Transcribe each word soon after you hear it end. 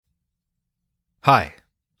Hi,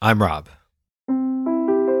 I'm Rob.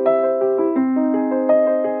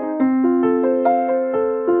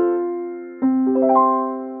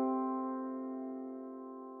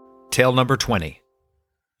 Tale number 20.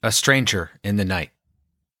 A Stranger in the Night.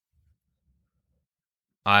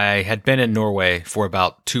 I had been in Norway for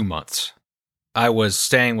about 2 months. I was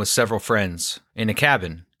staying with several friends in a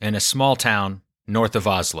cabin in a small town north of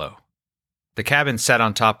Oslo. The cabin sat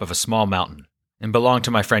on top of a small mountain and belonged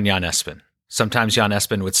to my friend Jan Espen. Sometimes Jan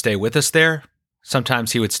Espen would stay with us there.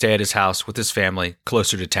 Sometimes he would stay at his house with his family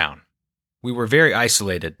closer to town. We were very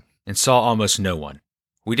isolated and saw almost no one.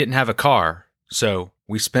 We didn't have a car, so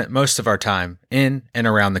we spent most of our time in and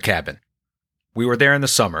around the cabin. We were there in the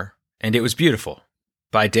summer, and it was beautiful.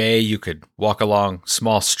 By day, you could walk along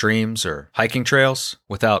small streams or hiking trails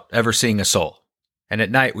without ever seeing a soul. And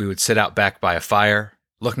at night, we would sit out back by a fire,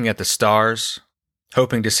 looking at the stars,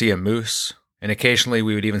 hoping to see a moose, and occasionally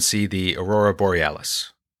we would even see the aurora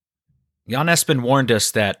borealis. Jan Espen warned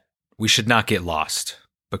us that we should not get lost,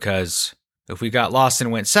 because if we got lost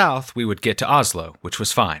and went south, we would get to Oslo, which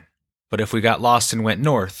was fine. But if we got lost and went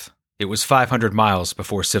north, it was 500 miles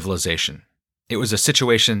before civilization. It was a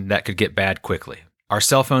situation that could get bad quickly. Our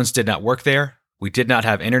cell phones did not work there, we did not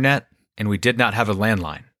have internet, and we did not have a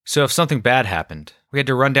landline. So if something bad happened, we had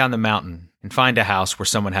to run down the mountain and find a house where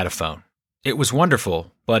someone had a phone. It was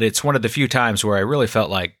wonderful, but it's one of the few times where I really felt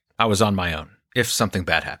like I was on my own, if something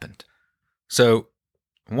bad happened. So,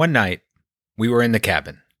 one night, we were in the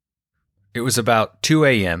cabin. It was about 2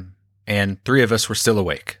 a.m., and 3 of us were still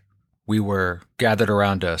awake. We were gathered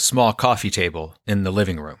around a small coffee table in the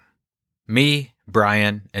living room. Me,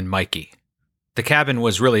 Brian, and Mikey. The cabin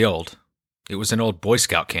was really old. It was an old Boy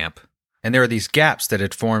Scout camp, and there were these gaps that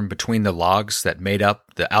had formed between the logs that made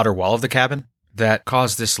up the outer wall of the cabin that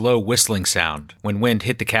caused this low whistling sound when wind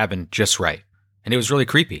hit the cabin just right. And it was really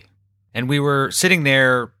creepy. And we were sitting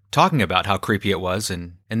there talking about how creepy it was,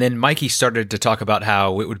 and then Mikey started to talk about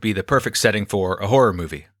how it would be the perfect setting for a horror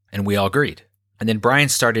movie, and we all agreed. And then Brian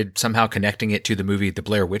started somehow connecting it to the movie The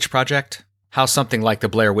Blair Witch Project, how something like The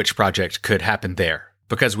Blair Witch Project could happen there,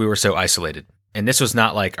 because we were so isolated. And this was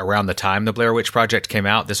not like around the time The Blair Witch Project came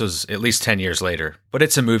out. This was at least 10 years later. But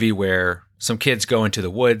it's a movie where some kids go into the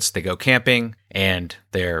woods, they go camping, and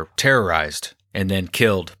they're terrorized and then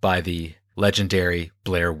killed by the legendary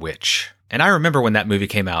Blair Witch. And I remember when that movie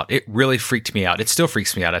came out, it really freaked me out. It still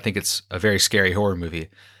freaks me out. I think it's a very scary horror movie.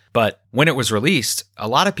 But when it was released, a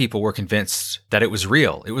lot of people were convinced that it was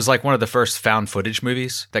real. It was like one of the first found footage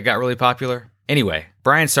movies that got really popular. Anyway,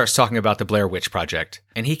 Brian starts talking about the Blair Witch Project,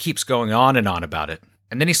 and he keeps going on and on about it.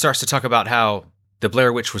 And then he starts to talk about how the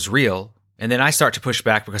Blair Witch was real, and then I start to push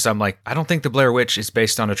back because I'm like, I don't think the Blair Witch is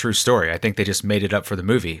based on a true story. I think they just made it up for the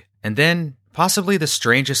movie. And then possibly the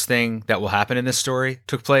strangest thing that will happen in this story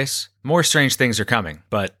took place. More strange things are coming,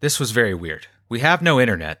 but this was very weird. We have no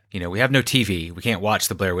internet, we have no TV, we can't watch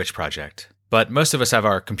the Blair Witch Project. But most of us have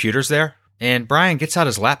our computers there, and Brian gets out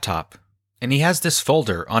his laptop, and he has this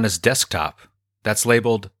folder on his desktop that's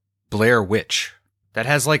labeled Blair Witch, that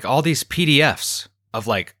has like all these PDFs of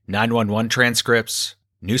like 911 transcripts,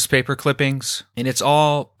 newspaper clippings, and it's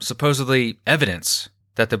all supposedly evidence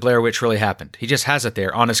that the Blair Witch really happened. He just has it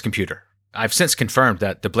there on his computer. I've since confirmed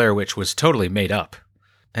that the Blair Witch was totally made up.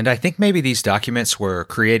 And I think maybe these documents were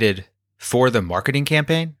created for the marketing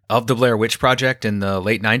campaign of the Blair Witch Project in the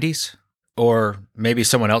late 90s. Or maybe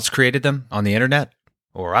someone else created them on the internet.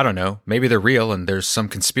 Or I don't know, maybe they're real and there's some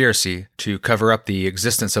conspiracy to cover up the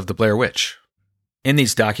existence of the Blair Witch. In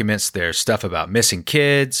these documents, there's stuff about missing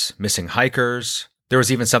kids, missing hikers. There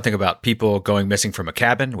was even something about people going missing from a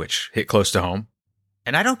cabin, which hit close to home.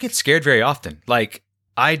 And I don't get scared very often. Like,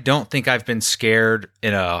 I don't think I've been scared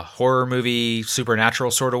in a horror movie,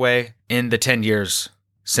 supernatural sort of way in the 10 years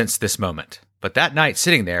since this moment. But that night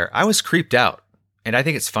sitting there, I was creeped out. And I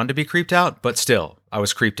think it's fun to be creeped out, but still, I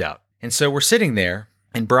was creeped out. And so we're sitting there,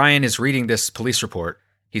 and Brian is reading this police report.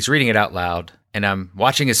 He's reading it out loud, and I'm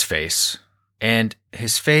watching his face, and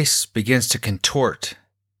his face begins to contort,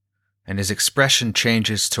 and his expression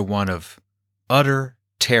changes to one of utter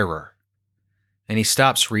terror. And he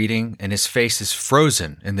stops reading, and his face is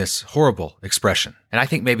frozen in this horrible expression. And I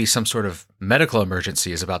think maybe some sort of medical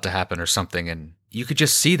emergency is about to happen or something, and you could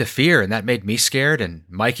just see the fear, and that made me scared, and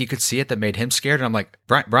Mikey could see it, that made him scared, and I'm like,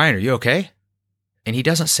 Brian, are you okay? And he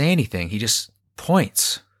doesn't say anything, he just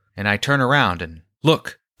points, and I turn around and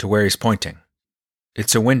look to where he's pointing.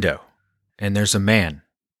 It's a window, and there's a man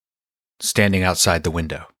standing outside the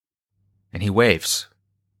window, and he waves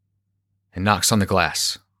and knocks on the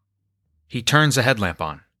glass. He turns a headlamp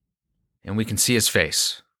on, and we can see his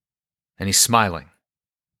face, and he's smiling,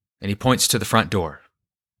 and he points to the front door,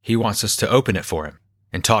 He wants us to open it for him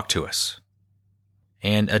and talk to us.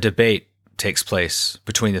 And a debate takes place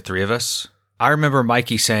between the three of us. I remember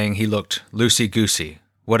Mikey saying he looked loosey-goosey,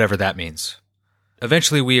 whatever that means.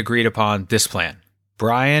 Eventually, we agreed upon this plan.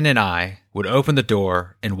 Brian and I would open the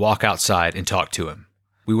door and walk outside and talk to him.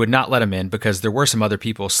 We would not let him in because there were some other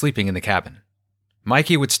people sleeping in the cabin.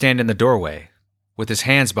 Mikey would stand in the doorway with his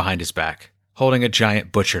hands behind his back, holding a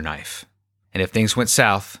giant butcher knife. And if things went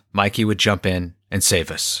south, Mikey would jump in and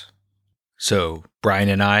save us. So Brian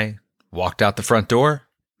and I walked out the front door,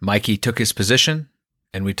 Mikey took his position,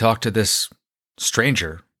 and we talked to this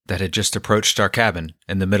stranger that had just approached our cabin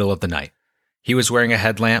in the middle of the night. He was wearing a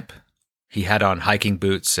headlamp. He had on hiking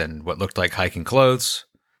boots and what looked like hiking clothes.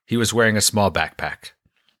 He was wearing a small backpack.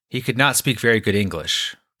 He could not speak very good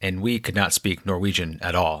English, and we could not speak Norwegian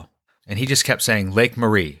at all. And he just kept saying, Lake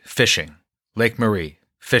Marie, fishing. Lake Marie,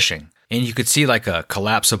 fishing. And you could see like a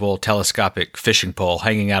collapsible telescopic fishing pole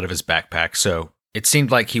hanging out of his backpack, so it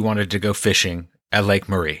seemed like he wanted to go fishing at Lake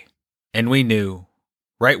Marie. And we knew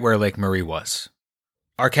right where Lake Marie was.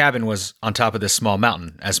 Our cabin was on top of this small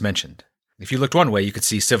mountain, as mentioned. If you looked one way, you could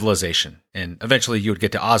see civilization, and eventually you would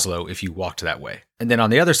get to Oslo if you walked that way. And then on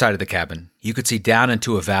the other side of the cabin, you could see down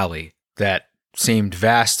into a valley that seemed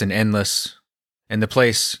vast and endless, and the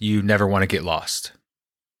place you never want to get lost.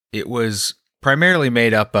 It was primarily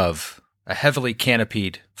made up of a heavily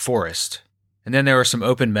canopied forest, and then there were some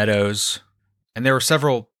open meadows, and there were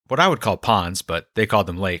several what I would call ponds, but they called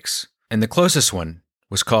them lakes. And the closest one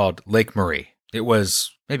was called Lake Marie. It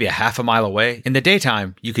was maybe a half a mile away. In the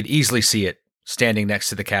daytime, you could easily see it standing next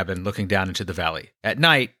to the cabin looking down into the valley. At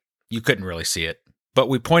night, you couldn't really see it, but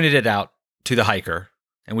we pointed it out to the hiker,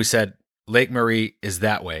 and we said, Lake Marie is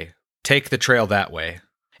that way. Take the trail that way.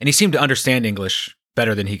 And he seemed to understand English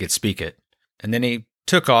better than he could speak it. And then he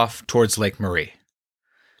took off towards Lake Marie.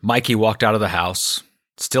 Mikey walked out of the house,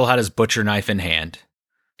 still had his butcher knife in hand,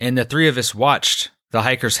 and the three of us watched the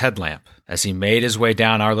hiker's headlamp as he made his way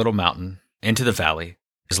down our little mountain into the valley.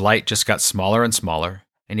 His light just got smaller and smaller,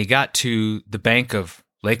 and he got to the bank of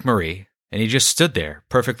Lake Marie, and he just stood there,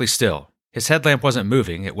 perfectly still. His headlamp wasn't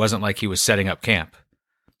moving. It wasn't like he was setting up camp.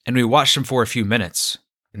 And we watched him for a few minutes,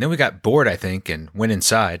 and then we got bored, I think, and went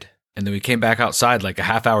inside. And then we came back outside like a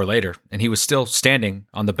half hour later, and he was still standing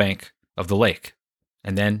on the bank of the lake.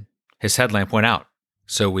 And then his headlamp went out.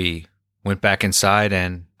 So we went back inside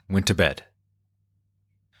and went to bed.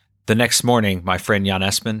 The next morning, my friend Jan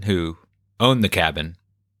Espen, who owned the cabin,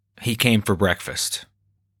 he came for breakfast.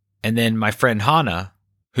 And then my friend Hanna,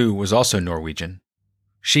 who was also Norwegian,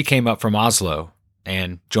 she came up from Oslo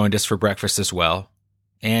and joined us for breakfast as well.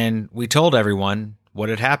 And we told everyone what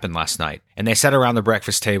had happened last night, and they sat around the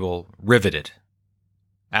breakfast table riveted.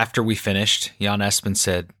 After we finished, Jan Espen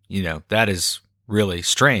said, that is really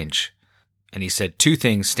strange. And he said two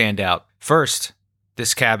things stand out. First,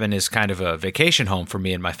 this cabin is kind of a vacation home for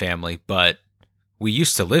me and my family, but we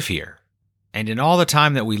used to live here. And in all the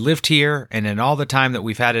time that we lived here, and in all the time that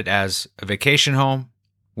we've had it as a vacation home,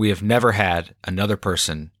 we have never had another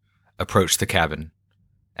person approach the cabin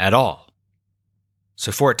at all.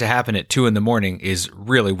 So for it to happen at 2 a.m. is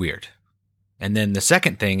really weird. And then the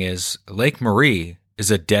second thing is Lake Marie is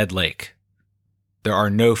a dead lake. There are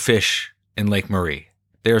no fish in Lake Marie.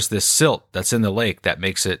 There's this silt that's in the lake that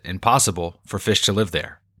makes it impossible for fish to live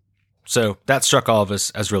there. So that struck all of us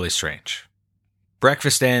as really strange.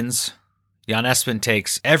 Breakfast ends. Jan Espen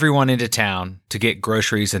takes everyone into town to get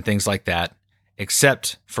groceries and things like that,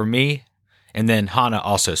 except for me, and then Hanna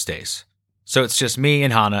also stays. So it's just me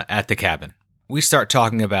and Hanna at the cabin. We start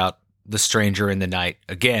talking about the stranger in the night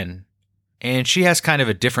again, and she has kind of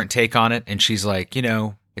a different take on it, and she's like,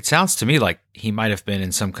 it sounds to me like he might have been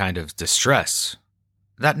in some kind of distress.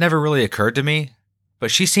 That never really occurred to me,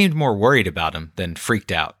 but she seemed more worried about him than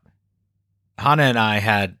freaked out. Hanna and I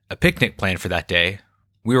had a picnic planned for that day.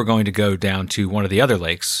 We were going to go down to one of the other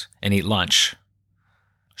lakes and eat lunch.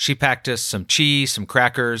 She packed us some cheese, some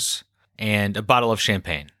crackers, and a bottle of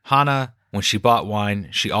champagne. Hanna, when she bought wine,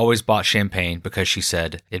 she always bought champagne because she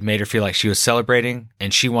said it made her feel like she was celebrating,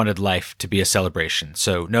 and she wanted life to be a celebration.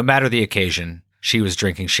 So no matter the occasion, she was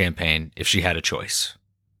drinking champagne if she had a choice.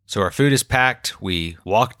 So our food is packed. We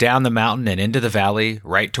walk down the mountain and into the valley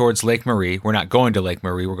right towards Lake Marie. We're not going to Lake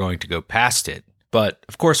Marie. We're going to go past it. But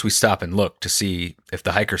of course we stop and look to see if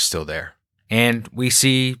the hiker's still there. And we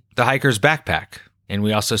see the hiker's backpack. And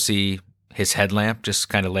we also see his headlamp just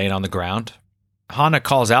kind of laying on the ground. Hanna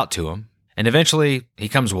calls out to him. And eventually he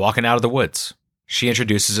comes walking out of the woods. She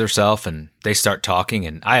introduces herself and they start talking.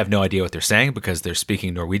 And I have no idea what they're saying because they're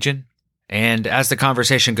speaking Norwegian. And as the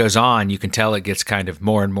conversation goes on, you can tell it gets kind of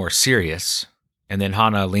more and more serious. And then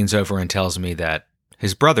Hanna leans over and tells me that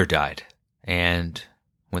his brother died. And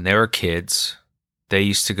when they were kids, they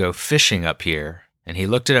used to go fishing up here. And he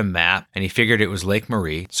looked at a map and he figured it was Lake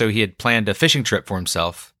Marie. So he had planned a fishing trip for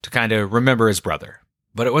himself to kind of remember his brother.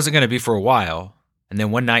 But it wasn't going to be for a while. And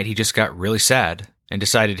then one night he just got really sad and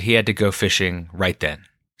decided he had to go fishing right then.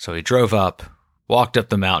 So he drove up, walked up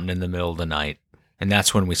the mountain in the middle of the night, and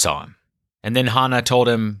that's when we saw him. And then Hannah told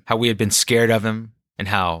him how we had been scared of him and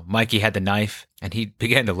how Mikey had the knife, and he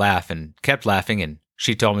began to laugh and kept laughing, and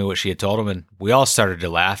she told me what she had told him, and we all started to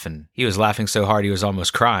laugh, and he was laughing so hard he was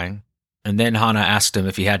almost crying. And then Hannah asked him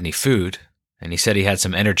if he had any food, and he said he had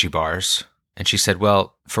some energy bars, and she said,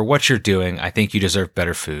 well, for what you're doing, I think you deserve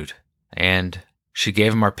better food. And she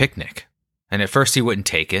gave him our picnic. And at first he wouldn't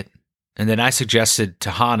take it. And then I suggested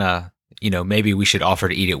to Hannah, maybe we should offer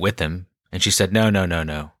to eat it with him. And she said,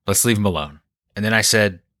 no. Let's leave him alone. And then I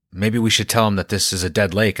said, maybe we should tell him that this is a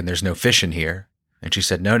dead lake and there's no fish in here. And she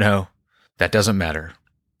said, no, that doesn't matter.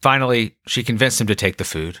 Finally, she convinced him to take the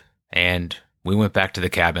food. And we went back to the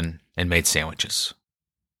cabin and made sandwiches.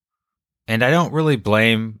 And I don't really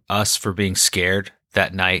blame us for being scared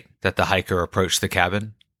that night that the hiker approached the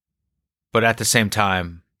cabin. But at the same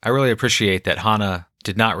time, I really appreciate that Hannah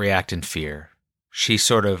did not react in fear. She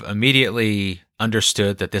sort of immediately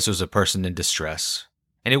understood that this was a person in distress.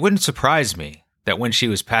 And it wouldn't surprise me that when she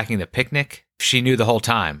was packing the picnic, she knew the whole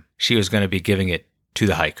time she was going to be giving it to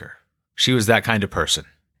the hiker. She was that kind of person.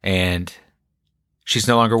 And she's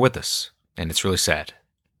no longer with us. And it's really sad.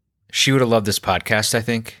 She would have loved this podcast, I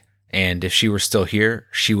think. And if she were still here,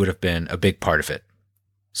 she would have been a big part of it.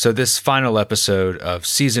 So this final episode of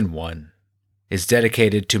Season 1 is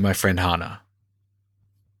dedicated to my friend Hannah.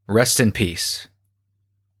 Rest in peace.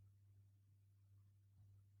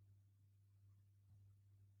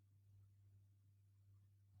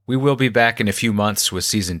 We will be back in a few months with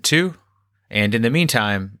Season 2, and in the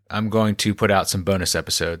meantime, I'm going to put out some bonus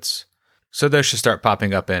episodes, so those should start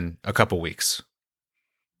popping up in a couple weeks.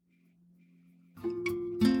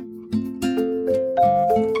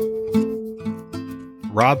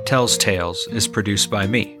 Rob Tells Tales is produced by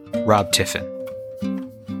me, Rob Tiffin.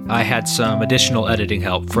 I had some additional editing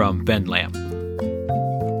help from Ben Lamb.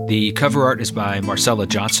 The cover art is by Marcella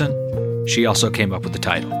Johnson. She also came up with the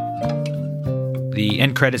title. The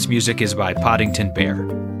end credits music is by Poddington Bear.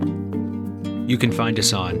 You can find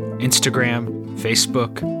us on Instagram,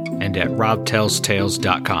 Facebook, and at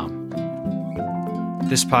robtellstales.com.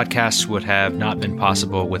 This podcast would have not been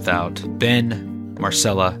possible without Ben,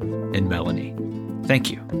 Marcella, and Melanie.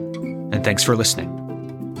 Thank you, and thanks for listening.